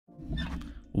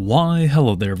Why,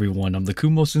 hello there everyone, I'm the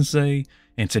Kumo Sensei,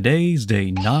 and today's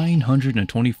day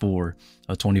 924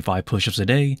 of 25 push-ups a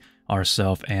day, our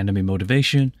self-anime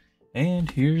motivation, and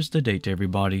here's the date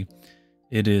everybody.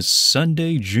 It is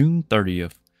Sunday, June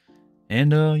 30th,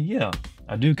 and yeah,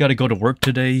 I do gotta go to work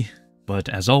today, but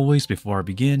as always, before I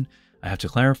begin, I have to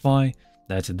clarify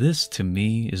that this to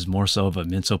me is more so of a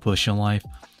mental push in life,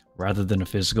 rather than a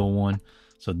physical one.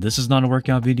 So this is not a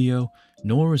workout video,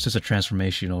 nor is this a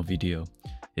transformational video.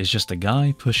 It's just a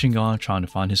guy pushing on, trying to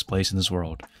find his place in this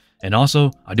world. And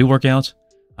also, I do work out,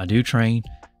 I do train,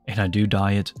 and I do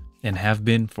diet, and have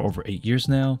been for over 8 years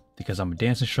now, because I'm a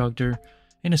dance instructor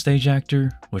and a stage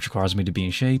actor, which requires me to be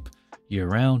in shape year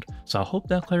round. So I hope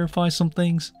that clarifies some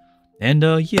things. And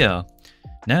yeah,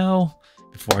 now,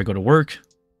 before I go to work,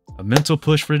 a mental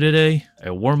push for today,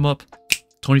 a warm up,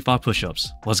 25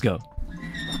 push-ups. Let's go.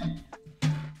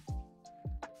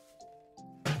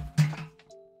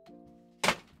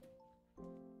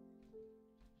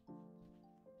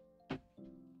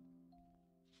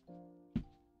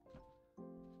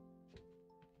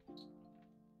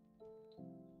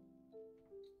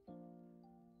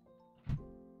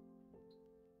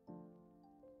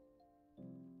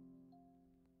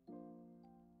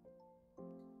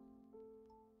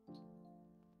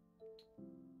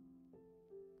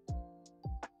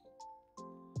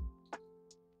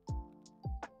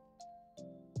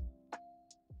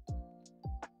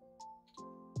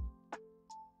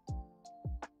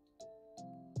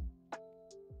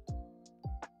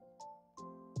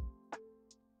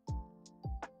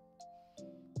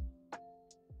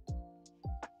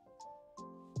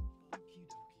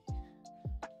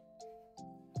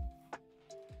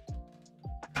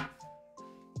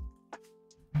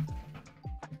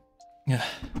 Yeah.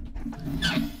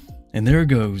 And there it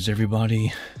goes,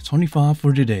 everybody. 25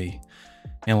 for today.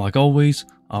 And like always,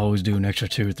 I always do an extra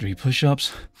 2 or 3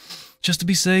 push-ups just to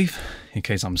be safe in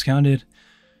case I'm miscounted.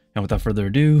 And without further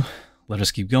ado, let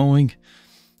us keep going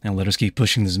and let us keep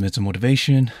pushing this mental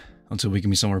motivation until we can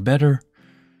be somewhere better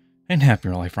and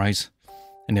happier in life, right?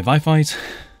 And if I fight,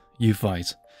 you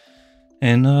fight.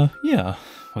 And yeah,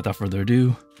 without further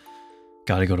ado,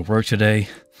 gotta go to work today.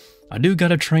 I do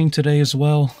gotta train today as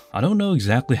well. I don't know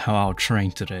exactly how I'll train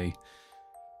today,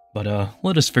 but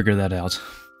let us figure that out.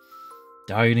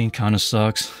 Dieting kinda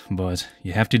sucks, but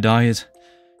you have to diet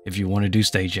if you want to do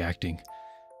stage acting.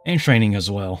 And training as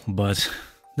well, but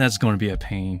that's gonna be a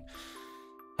pain.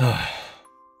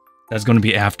 That's gonna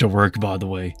be after work, by the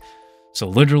way. So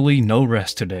literally no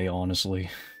rest today, honestly.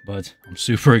 But I'm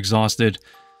super exhausted.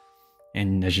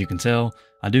 And as you can tell,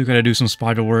 I do gotta do some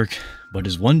spider work, but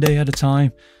it's one day at a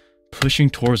time. Pushing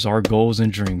towards our goals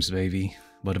and dreams, baby.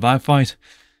 But if I fight,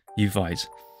 you fight.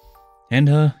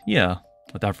 And yeah,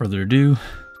 without further ado,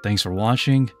 thanks for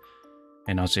watching,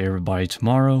 and I'll see everybody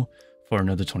tomorrow for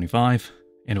another 25.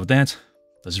 And with that,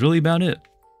 that's really about it.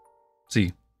 See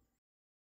you.